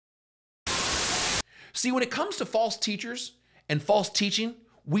See, when it comes to false teachers and false teaching,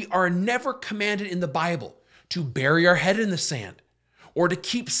 we are never commanded in the Bible to bury our head in the sand or to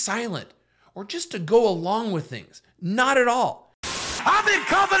keep silent or just to go along with things. Not at all. I'm in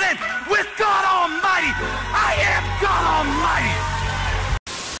covenant with God Almighty. I am God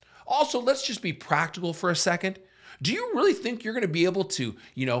Almighty. Also, let's just be practical for a second. Do you really think you're going to be able to,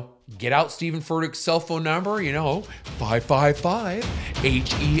 get out Stephen Furtick's cell phone number,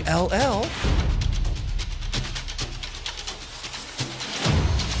 555-HELL?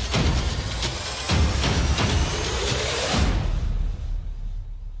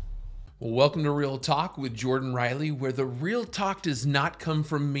 Well, welcome to Real Talk with Jordan Riley, where the real talk does not come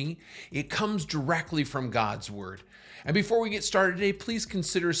from me. It comes directly from God's Word. And before we get started today, please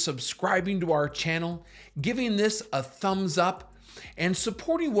consider subscribing to our channel, giving this a thumbs up, and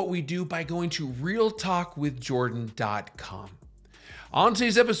supporting what we do by going to realtalkwithjordan.com. On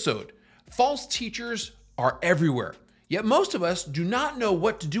today's episode, false teachers are everywhere, yet most of us do not know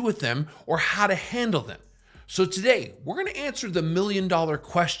what to do with them or how to handle them. So today, we're going to answer the million-dollar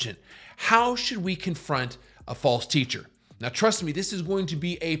question: how should we confront a false teacher? Now, trust me, this is going to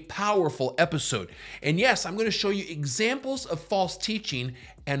be a powerful episode. And yes, I'm going to show you examples of false teaching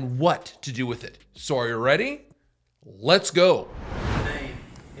and what to do with it. So are you ready? Let's go.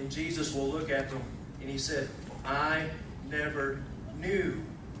 And Jesus will look at them and he said, I never knew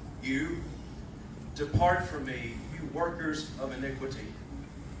you. Depart from me, you workers of iniquity.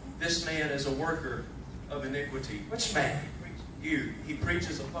 This man is a worker of iniquity. Which man? You. He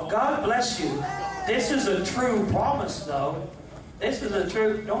preaches a false. God bless you. This is a true promise, though. This is a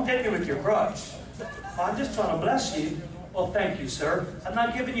true. Don't take me with your crutch. I'm just trying to bless you. Well, thank you, sir. I'm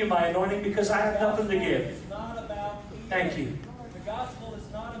not giving you my anointing because I have nothing to give. Thank you. The gospel is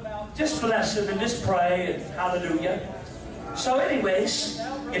not about. Just bless him and just pray and hallelujah. So, anyways,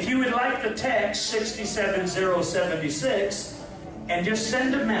 if you would like the text 67076 and just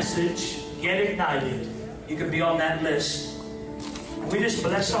send a message, get ignited. You can be on that list. We just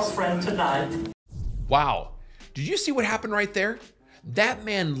bless our friend tonight. Wow. Did you see what happened right there? That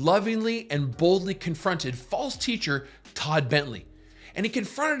man lovingly and boldly confronted false teacher Todd Bentley. And he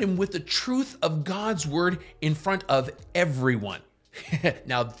confronted him with the truth of God's word in front of everyone.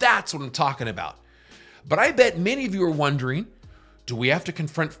 Now that's what I'm talking about. But I bet many of you are wondering, do we have to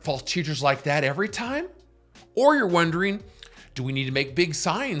confront false teachers like that every time? Or you're wondering, do we need to make big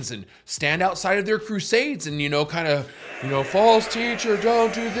signs and stand outside of their crusades and, false teacher,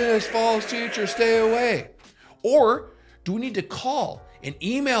 don't do this, false teacher, stay away? Or do we need to call and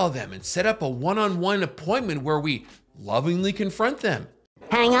email them and set up a one-on-one appointment where we lovingly confront them?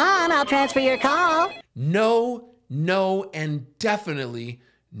 Hang on, I'll transfer your call. No, and definitely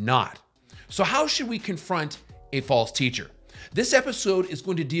not. So how should we confront a false teacher? This episode is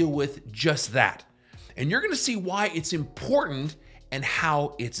going to deal with just that. And you're going to see why it's important and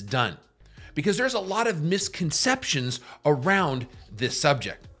how it's done. Because there's a lot of misconceptions around this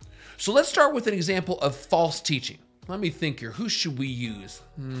subject. So let's start with an example of false teaching. Let me think here. Who should we use?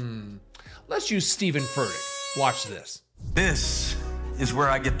 Let's use Stephen Furtick. Watch this. This is where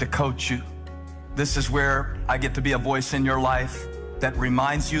I get to coach you. This is where I get to be a voice in your life that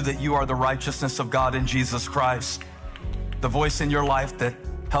reminds you that you are the righteousness of God in Jesus Christ. The voice in your life that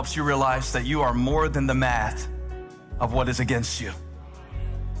helps you realize that you are more than the math of what is against you.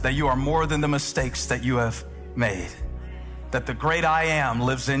 That you are more than the mistakes that you have made. That the great I am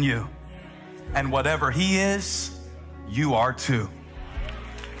lives in you. And whatever he is, you are too.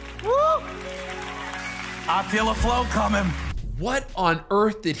 Woo! I feel a flow coming. What on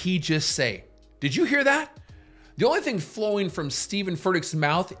earth did he just say? Did you hear that? The only thing flowing from Stephen Furtick's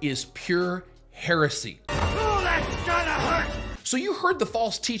mouth is pure heresy. Oh, that's gonna hurt! So you heard the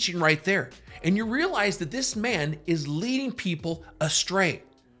false teaching right there, and you realize that this man is leading people astray.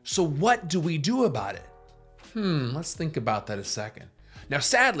 So what do we do about it? Let's think about that a second. Now,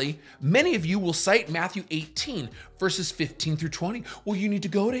 sadly, many of you will cite Matthew 18, verses 15 through 20. Well, you need to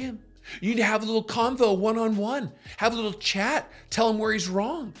go to him. You need to have a little convo one-on-one, have a little chat, tell him where he's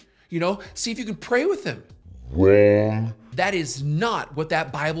wrong. See if you can pray with him. Wrong. That is not what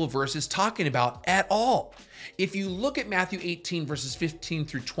that Bible verse is talking about at all. If you look at Matthew 18, verses 15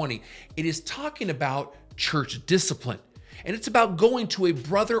 through 20, it is talking about church discipline. And it's about going to a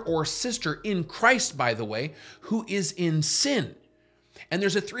brother or sister in Christ, by the way, who is in sin. And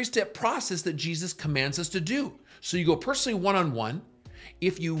there's a 3-step process that Jesus commands us to do. So you go personally one-on-one.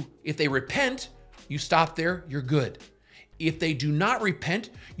 If they repent, you stop there, you're good. If they do not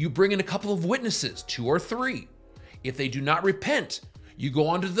repent, you bring in a couple of witnesses, 2 or 3. If they do not repent, you go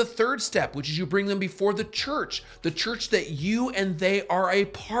on to the 3rd step, which is you bring them before the church that you and they are a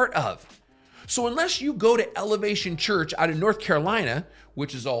part of. So unless you go to Elevation Church out in North Carolina,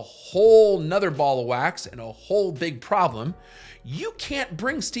 which is a whole nother ball of wax and a whole big problem, you can't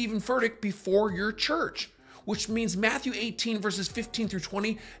bring Stephen Furtick before your church, which means Matthew 18 verses 15 through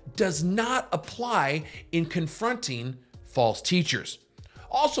 20 does not apply in confronting false teachers.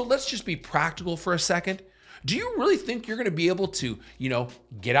 Also, let's just be practical for a second. Do you really think you're going to be able to,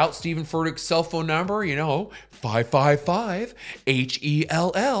 get out Stephen Furtick's cell phone number,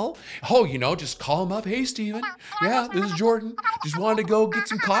 555-HELL? Oh, just call him up. Hey, Stephen. Yeah, this is Jordan. Just wanted to go get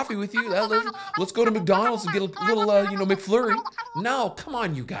some coffee with you. Let's go to McDonald's and get a little, McFlurry. No, come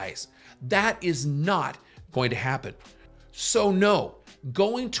on, you guys. That is not going to happen. So no,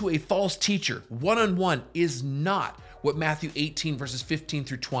 going to a false teacher one-on-one is not what Matthew 18 verses 15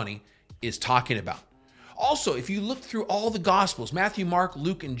 through 20 is talking about. Also, if you look through all the Gospels, Matthew, Mark,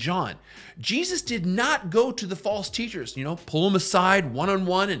 Luke, and John, Jesus did not go to the false teachers, pull them aside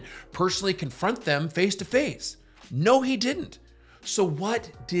one-on-one and personally confront them face to face. No, he didn't. So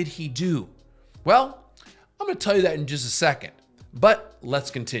what did he do? Well, I'm going to tell you that in just a second, but let's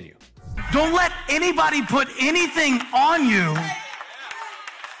continue. Don't let anybody put anything on you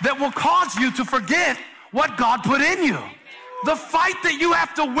that will cause you to forget what God put in you. The fight that you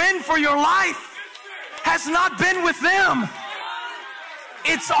have to win for your life has not been with them.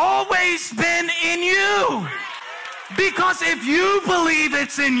 It's always been in you. Because if you believe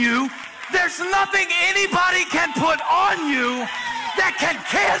it's in you, there's nothing anybody can put on you that can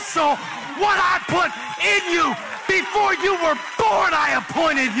cancel what I put in you. Before you were born, I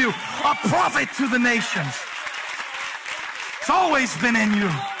appointed you a prophet to the nations. It's always been in you.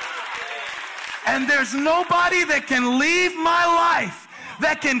 And there's nobody that can leave my life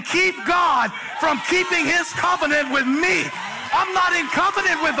that can keep God from keeping his covenant with me. I'm not in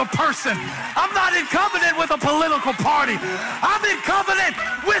covenant with a person. I'm not in covenant with a political party. I'm in covenant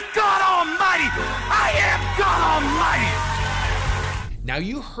with God Almighty. I am God Almighty. Now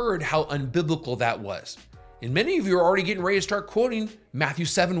you heard how unbiblical that was. And many of you are already getting ready to start quoting Matthew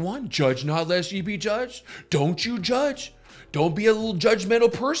 7:1. Judge not lest ye be judged. Don't you judge. Don't be a little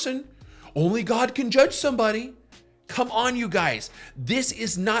judgmental person. Only God can judge somebody. Come on, you guys. This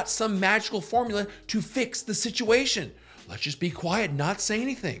is not some magical formula to fix the situation. Let's just be quiet, not say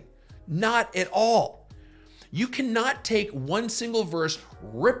anything. Not at all. You cannot take one single verse,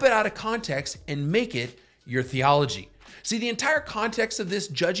 rip it out of context, and make it your theology. See, the entire context of this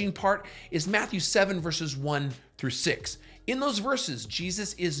judging part is Matthew 7 verses 1 through 6. In those verses,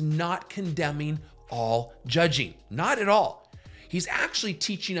 Jesus is not condemning all judging. Not at all. He's actually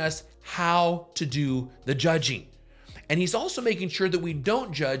teaching us how to do the judging. And he's also making sure that we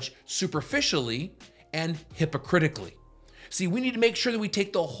don't judge superficially and hypocritically. See, we need to make sure that we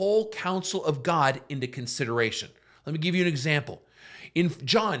take the whole counsel of God into consideration. Let me give you an example. In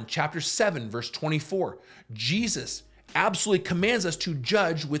John chapter 7, verse 24, Jesus absolutely commands us to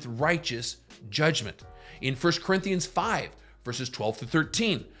judge with righteous judgment. In 1 Corinthians 5, verses 12 through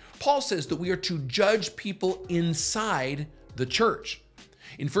 13, Paul says that we are to judge people inside the church.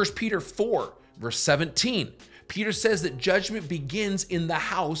 In 1 Peter 4, verse 17, Peter says that judgment begins in the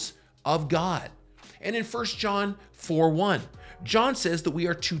house of God. And in 1 John 4:1, John says that we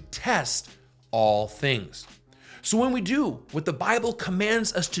are to test all things. So when we do what the Bible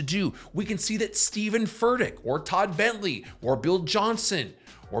commands us to do, we can see that Stephen Furtick or Todd Bentley or Bill Johnson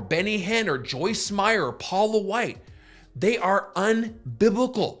or Benny Hinn or Joyce Meyer or Paula White, they are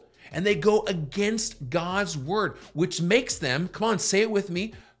unbiblical and they go against God's word, which makes them, come on, say it with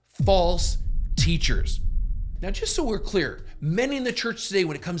me, false teachers. Now, just so we're clear, many in the church today,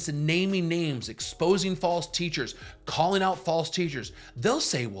 when it comes to naming names, exposing false teachers, calling out false teachers, they'll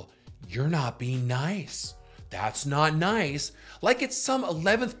say, well, you're not being nice. That's not nice. Like it's some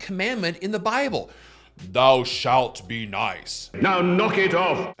 11th commandment in the Bible. Thou shalt be nice. Now knock it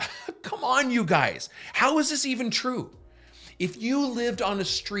off. Come on, you guys. How is this even true? If you lived on a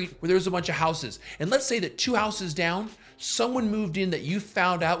street where there was a bunch of houses, and let's say that 2 houses down, someone moved in that you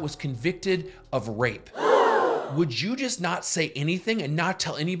found out was convicted of rape. Would you just not say anything and not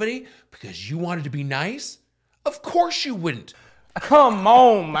tell anybody because you wanted to be nice? Of course you wouldn't. Come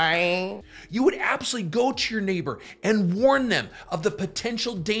on, man. You would absolutely go to your neighbor and warn them of the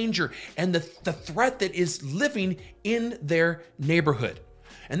potential danger and the threat that is living in their neighborhood.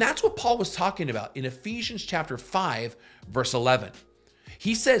 And that's what Paul was talking about in Ephesians chapter 5, verse 11.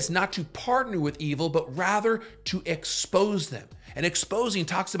 He says not to partner with evil, but rather to expose them. And exposing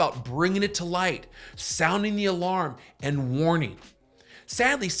talks about bringing it to light, sounding the alarm, and warning.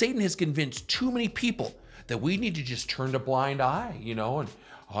 Sadly, Satan has convinced too many people that we need to just turn a blind eye, and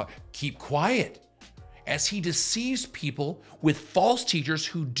keep quiet. as he deceives people with false teachers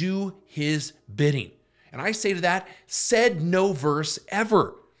who do his bidding. And I say to that, said no verse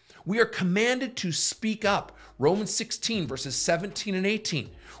ever. We are commanded to speak up. Romans 16 verses 17 and 18.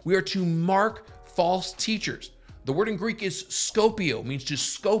 We are to mark false teachers. The word in Greek is scopio, means to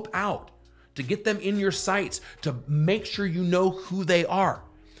scope out, to get them in your sights, to make sure you know who they are.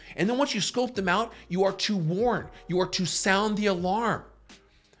 And then once you scope them out, you are to warn, you are to sound the alarm.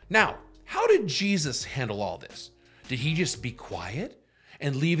 Now, how did Jesus handle all this? Did he just be quiet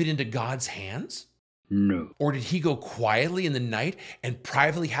and leave it into God's hands? No. Or did he go quietly in the night and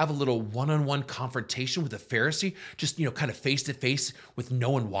privately have a little one-on-one confrontation with a Pharisee, just, kind of face to face with no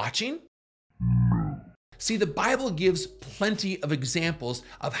one watching? No. See, the Bible gives plenty of examples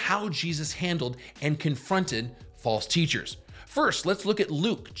of how Jesus handled and confronted false teachers. First, let's look at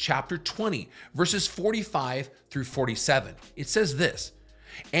Luke chapter 20, verses 45 through 47. It says this,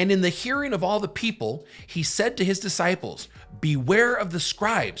 "And in the hearing of all the people, he said to his disciples, 'Beware of the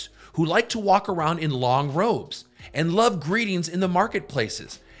scribes who like to walk around in long robes and love greetings in the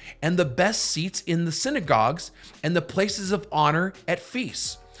marketplaces and the best seats in the synagogues and the places of honor at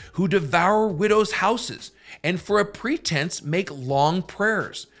feasts, who devour widows' houses and for a pretense make long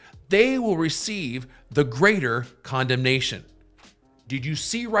prayers. They will receive the greater condemnation.'" Did you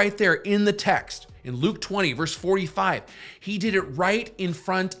see right there in the text, in Luke 20, verse 45, he did it right in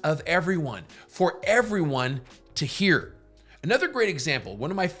front of everyone, for everyone to hear. Another great example,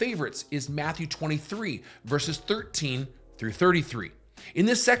 one of my favorites, is Matthew 23, verses 13 through 33. In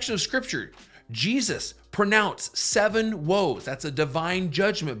this section of scripture, Jesus pronounced 7 woes, that's a divine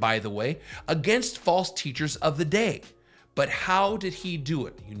judgment, by the way, against false teachers of the day. But how did he do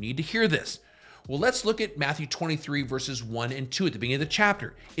it? You need to hear this. Well, let's look at Matthew 23, verses 1 and 2 at the beginning of the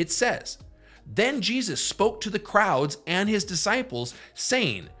chapter. It says, "Then Jesus spoke to the crowds and his disciples,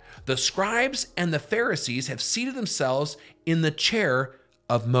 saying, 'The scribes and the Pharisees have seated themselves in the chair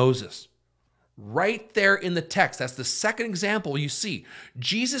of Moses.'" Right there in the text, that's the second example you see.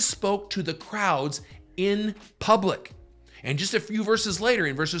 Jesus spoke to the crowds in public. And just a few verses later,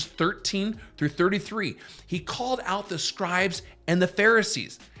 in verses 13 through 33, he called out the scribes and the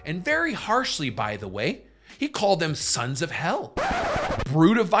Pharisees. And very harshly, by the way, he called them sons of hell,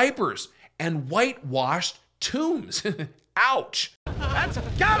 brood of vipers, and whitewashed tombs. Ouch. That's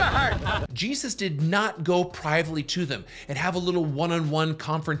gotta hurt. Jesus did not go privately to them and have a little one-on-one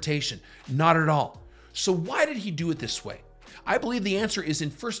confrontation. Not at all. So why did he do it this way? I believe the answer is in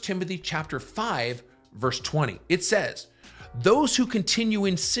 1 Timothy chapter 5, verse 20. It says, "Those who continue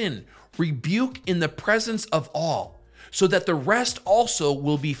in sin rebuke in the presence of all, so that the rest also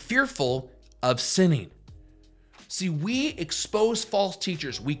will be fearful of sinning." See, we expose false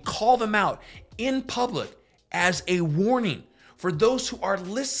teachers. We call them out in public as a warning for those who are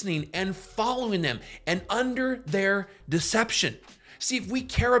listening and following them and under their deception. See, if we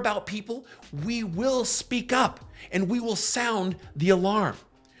care about people, we will speak up and we will sound the alarm.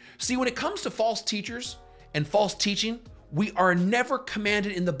 See, when it comes to false teachers and false teaching, we are never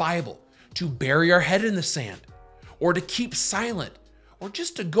commanded in the Bible to bury our head in the sand or to keep silent or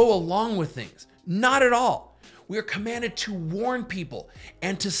just to go along with things. Not at all. We are commanded to warn people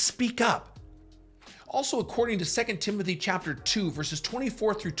and to speak up. Also, according to 2 Timothy chapter 2, verses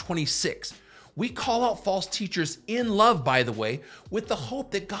 24 through 26, we call out false teachers in love, by the way, with the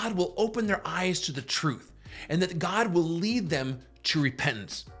hope that God will open their eyes to the truth and that God will lead them to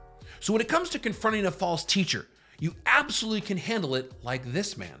repentance. So when it comes to confronting a false teacher, you absolutely can handle it like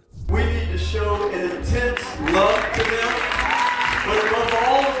this man. We need to show an intense love to them, but above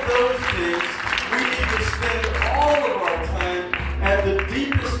all of those things, we need to spend all of our time at the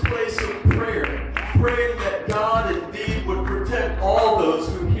deepest place of prayer, praying that God indeed would protect all those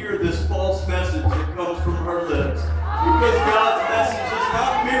who hear this false message that comes from her lips. Because God's message is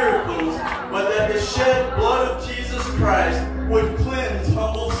not miracles, but that the shed blood of Jesus Christ would cleanse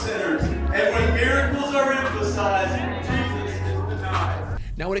humble sinners. And when miracles are emphasized, Jesus is denied.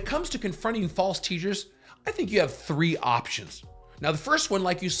 Now, when it comes to confronting false teachers, I think you have 3 options. Now, the first one,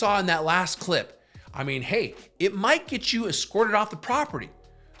 like you saw in that last clip, hey, it might get you escorted off the property,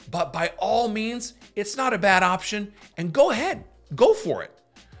 but by all means, it's not a bad option, and go ahead, go for it.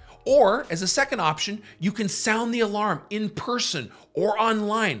 Or, as a second option, you can sound the alarm in person or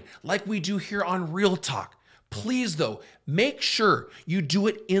online, like we do here on Real Talk. Please, though, make sure you do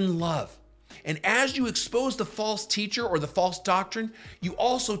it in love. And as you expose the false teacher or the false doctrine, you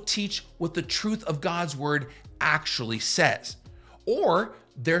also teach what the truth of God's word actually says. Or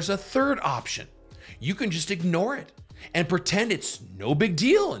there's a third option. You can just ignore it and pretend it's no big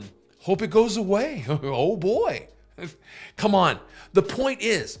deal and hope it goes away. Oh boy. Come on. The point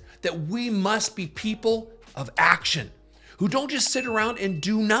is that we must be people of action who don't just sit around and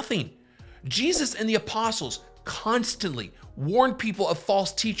do nothing. Jesus and the apostles constantly warned people of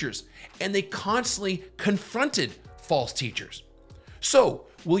false teachers, and they constantly confronted false teachers. So,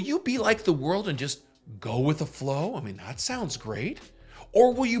 will you be like the world and just go with the flow? I mean, that sounds great.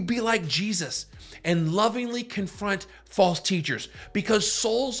 Or will you be like Jesus and lovingly confront false teachers? Because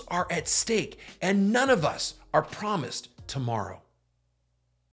souls are at stake and none of us are promised tomorrow.